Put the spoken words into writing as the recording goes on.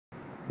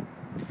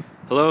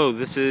Hello,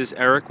 this is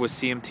Eric with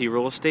CMT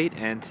Real Estate,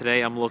 and today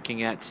I'm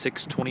looking at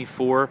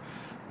 624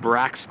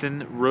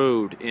 Braxton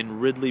Road in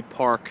Ridley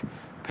Park,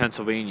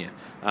 Pennsylvania.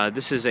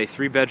 This is a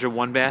 3-bedroom,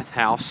 1-bath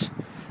house,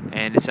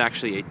 and it's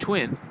actually a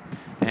twin,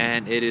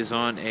 and it is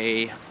on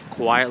a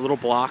quiet little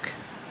block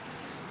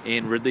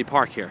in Ridley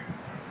Park here.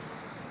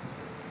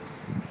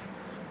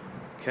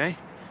 Okay,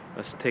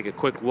 let's take a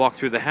quick walk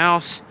through the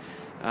house.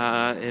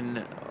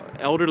 An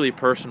elderly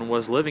person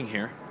was living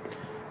here,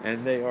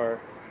 and they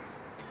are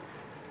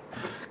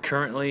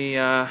currently,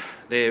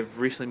 they have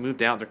recently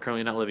moved out. They're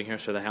currently not living here,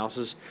 so the house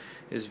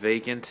is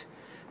vacant,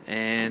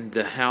 and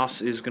the house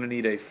is going to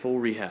need a full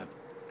rehab.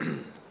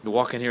 You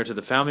walk in here to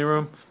the family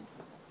room,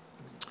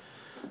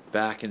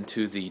 back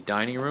into the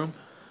dining room,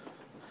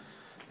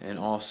 and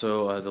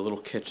also the little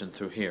kitchen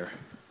through here.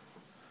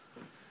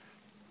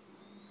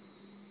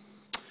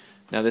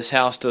 Now this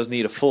house does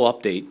need a full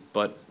update,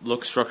 but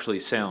looks structurally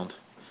sound.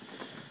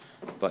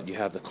 But you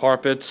have the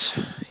carpets,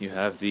 you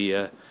have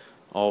the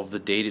all of the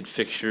dated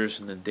fixtures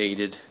and the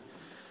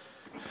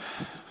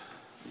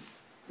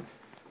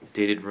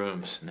dated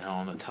rooms. Now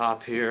on the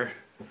top here,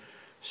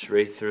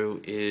 straight through,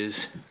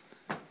 is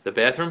the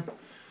bathroom,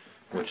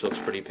 which looks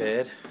pretty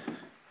bad.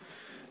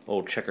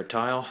 Old checker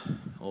tile,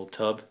 old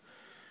tub.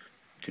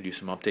 Could use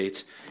some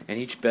updates. And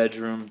each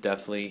bedroom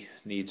definitely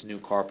needs new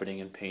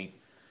carpeting and paint.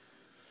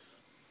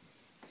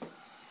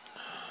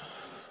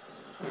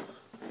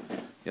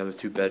 The other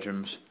 2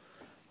 bedrooms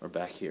are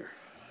back here.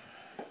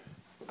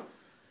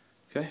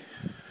 Okay,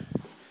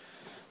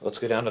 let's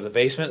go down to the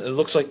basement. It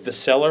looks like the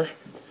seller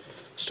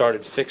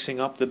started fixing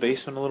up the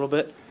basement a little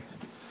bit.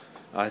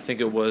 I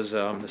think it was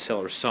the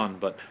seller's son,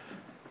 but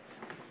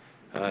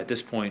at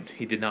this point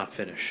he did not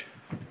finish.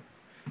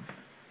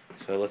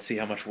 So let's see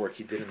how much work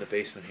he did in the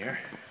basement here.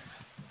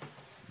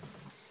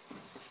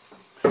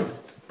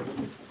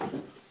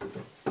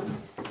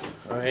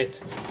 Alright,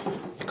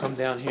 you come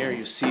down here,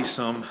 you see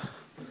some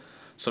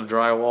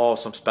drywall,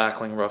 some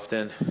spackling roughed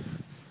in.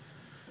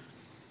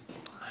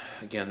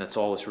 Again, that's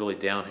all that's really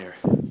down here.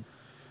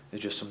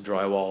 There's just some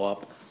drywall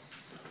up.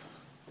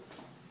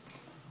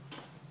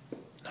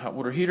 Hot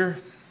water heater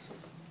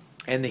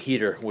and the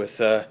heater, with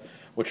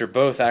which are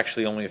both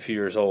actually only a few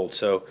years old.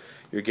 So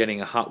you're getting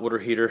a hot water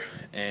heater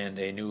and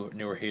a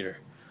newer heater,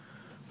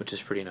 which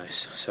is pretty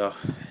nice. So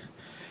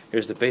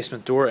here's the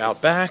basement door out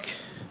back,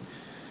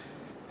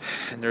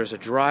 and there's a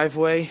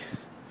driveway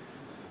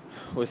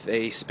with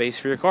a space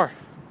for your car.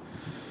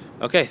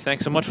 Okay,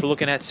 thanks so much for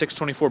looking at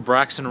 624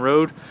 Braxton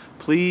Road.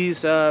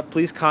 Please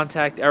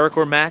contact Eric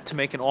or Matt to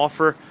make an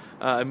offer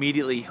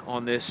immediately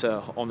on this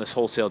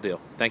wholesale deal.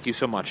 Thank you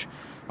so much.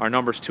 Our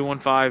number is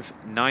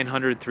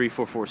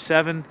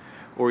 215-900-3447,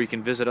 or you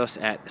can visit us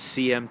at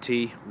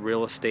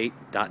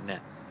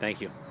cmtrealestate.net.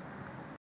 Thank you.